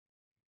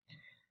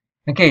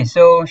Okay,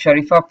 so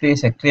Sharifa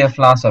placed a clear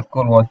flask of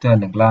cold water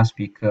and a glass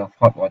beaker of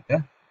hot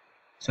water.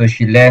 So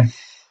she left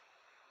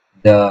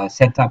the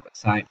setup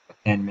aside for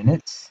 10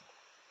 minutes.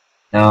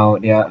 Now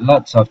there are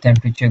lots of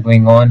temperature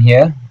going on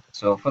here.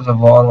 So first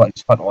of all, what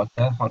is hot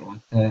water? Hot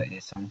water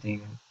is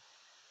something,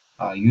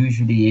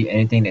 usually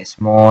anything that's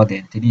more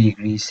than 30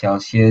 degrees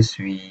Celsius,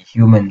 we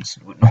humans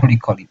would normally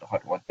call it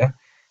hot water.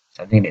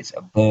 Something that's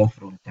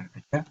above room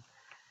temperature.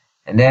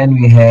 And then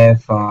we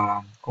have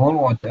cold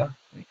water,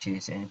 which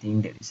is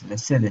anything that is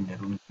lesser than the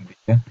room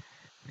temperature,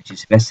 which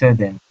is lesser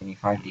than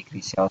 25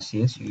 degrees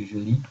Celsius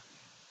usually.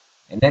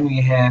 And then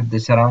we have the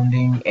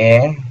surrounding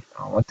air,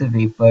 water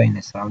vapor in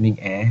the surrounding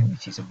air,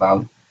 which is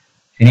about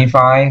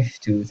 25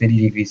 to 30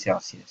 degrees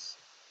Celsius.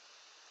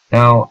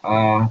 Now,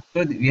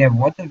 we have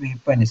water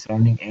vapor in the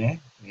surrounding air.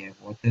 We have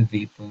water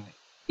vapor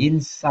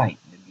inside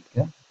the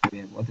beaker. We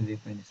have water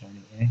vapor in the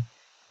surrounding air.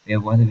 We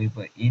have water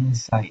vapor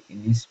inside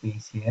in this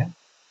space here,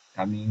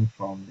 coming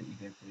from the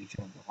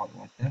evaporation of the hot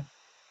water.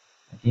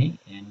 Okay,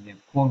 and we have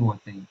cold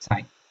water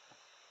inside.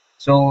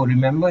 So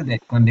remember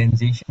that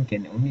condensation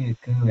can only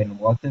occur when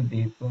water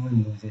vapor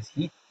loses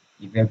heat.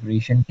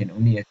 Evaporation can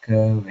only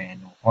occur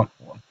when hot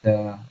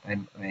water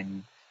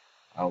when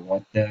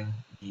water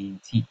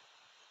gains heat.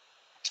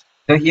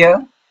 So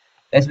here,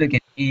 let's look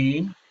at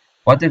A.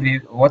 Water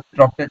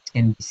droplets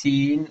can be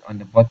seen on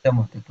the bottom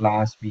of the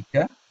glass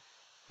beaker.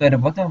 So at the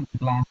bottom of the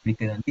glass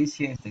beaker, and this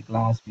here is the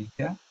glass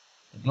beaker.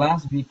 The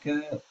glass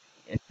beaker,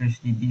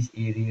 especially this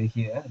area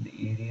here, the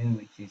area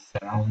which is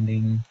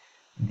surrounding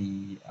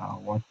the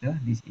water,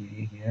 this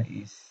area here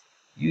is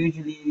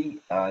usually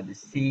the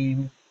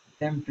same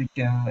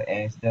temperature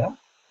as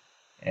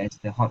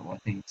the hot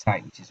water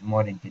inside, which is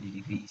more than 30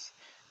 degrees.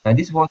 Now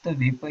this water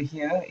vapor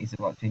here is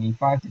about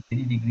 25 to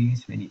 30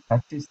 degrees. When it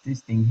touches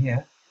this thing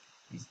here,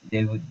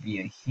 there would be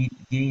a heat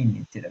gain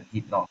instead of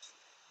heat loss.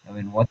 Now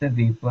when water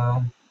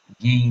vapor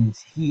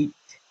gains heat,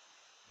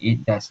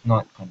 it does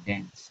not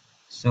condense.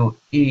 So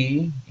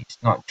A is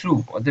not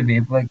true. Water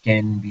vapor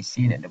can be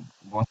seen at the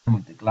bottom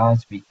of the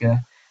glass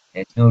beaker.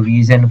 There's no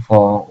reason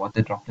for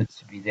water droplets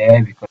to be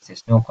there because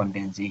there's no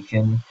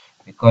condensation,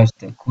 because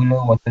the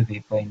cooler water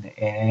vapor in the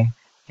air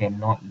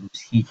cannot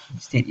lose heat.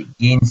 Instead, it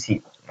gains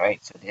heat,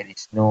 right? So there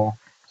is no,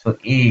 so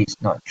A is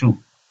not true.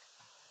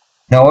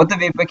 Now, water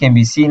vapor can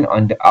be seen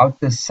on the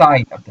outer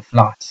side of the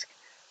flask.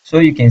 So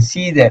you can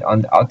see that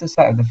on the outer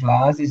side of the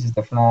flask, this is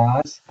the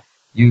flask,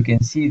 you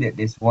can see that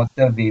there's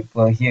water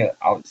vapor here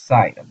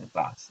outside of the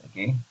glass.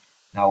 Okay,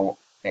 now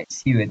let's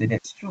see whether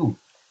that's true.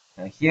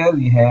 Now here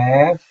we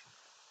have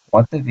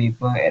water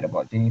vapor at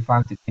about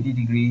 25 to 30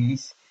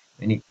 degrees.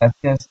 When it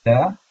touches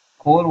the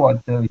cold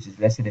water, which is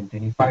lesser than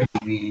 25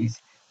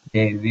 degrees,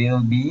 there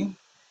will be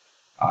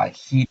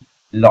heat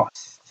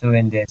loss. So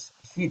when there's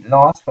heat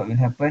loss, what will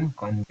happen?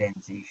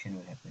 Condensation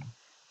will happen.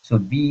 So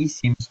B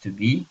seems to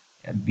be,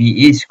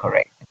 B is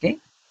correct. Okay,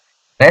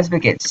 let's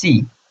look at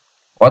C.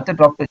 Water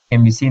droplets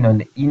can be seen on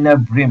the inner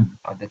brim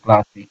of the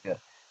glass beaker.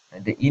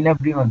 And the inner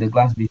brim of the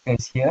glass beaker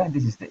is here.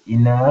 This is the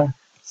inner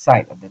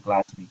side of the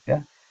glass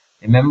beaker.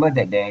 Remember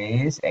that there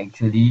is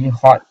actually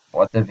hot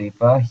water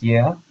vapor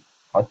here.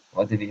 Hot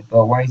water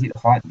vapor. Why is it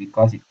hot?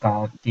 Because it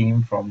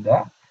came from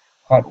the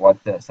hot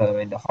water. So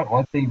when the hot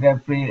water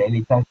evaporates and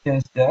it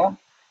touches the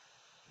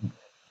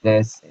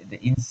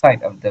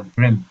inside of the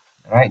brim,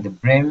 right? The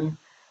brim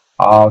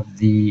of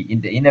the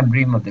inner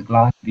brim of the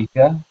glass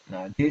beaker.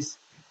 Now this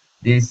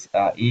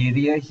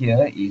area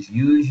here is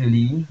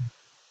usually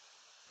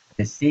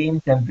the same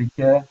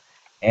temperature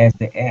as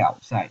the air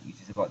outside, which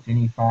is about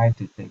 25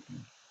 to 30.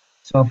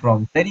 So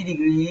from 30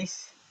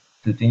 degrees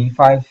to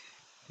 25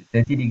 to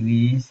 30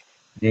 degrees,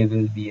 there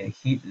will be a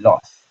heat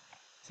loss.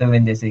 So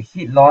when there's a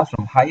heat loss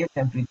from higher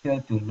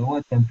temperature to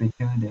lower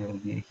temperature, there will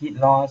be a heat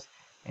loss,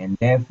 and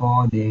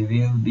therefore there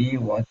will be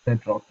water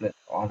droplets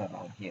all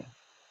around here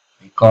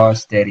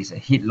because there is a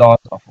heat loss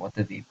of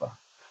water vapor.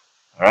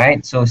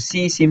 Alright, so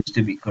C seems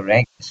to be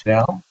correct as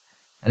well.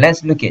 And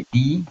let's look at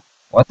D.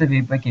 Water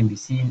vapor can be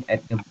seen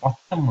at the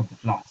bottom of the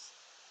flask.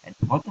 At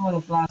the bottom of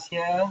the flask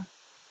here,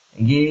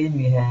 again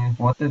we have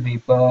water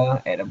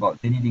vapor at about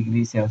 30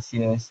 degrees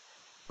Celsius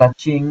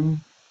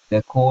touching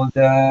the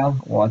colder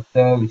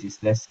water, which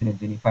is less than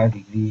 25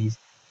 degrees.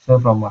 So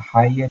from a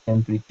higher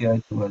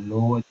temperature to a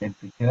lower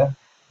temperature,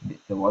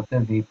 the water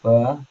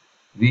vapor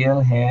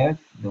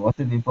the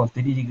water vapor of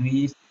 30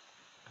 degrees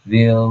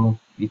will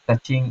be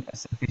touching a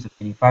surface of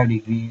 25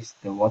 degrees.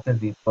 The water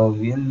vapor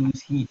will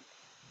lose heat.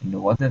 When the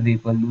water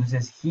vapor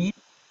loses heat,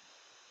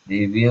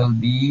 there will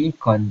be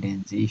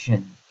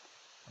condensation.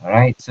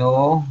 Alright,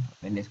 so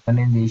when there's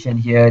condensation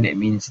here, that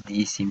means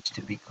D seems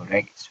to be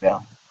correct as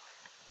well.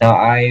 Now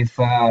I've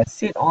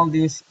said all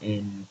this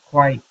in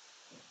quite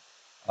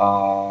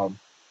uh,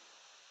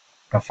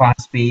 a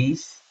fast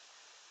pace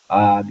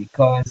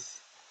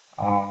because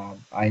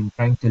I'm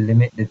trying to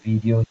limit the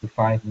video to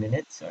 5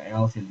 minutes or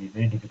else it'll be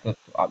very difficult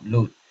to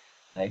upload.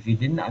 Now, if you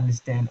didn't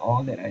understand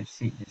all that I've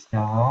said just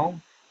now,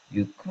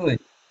 you could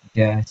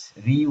just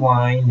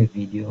rewind the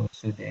video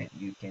so that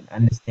you can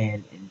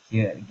understand and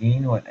hear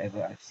again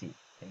whatever I've said.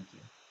 Thank you.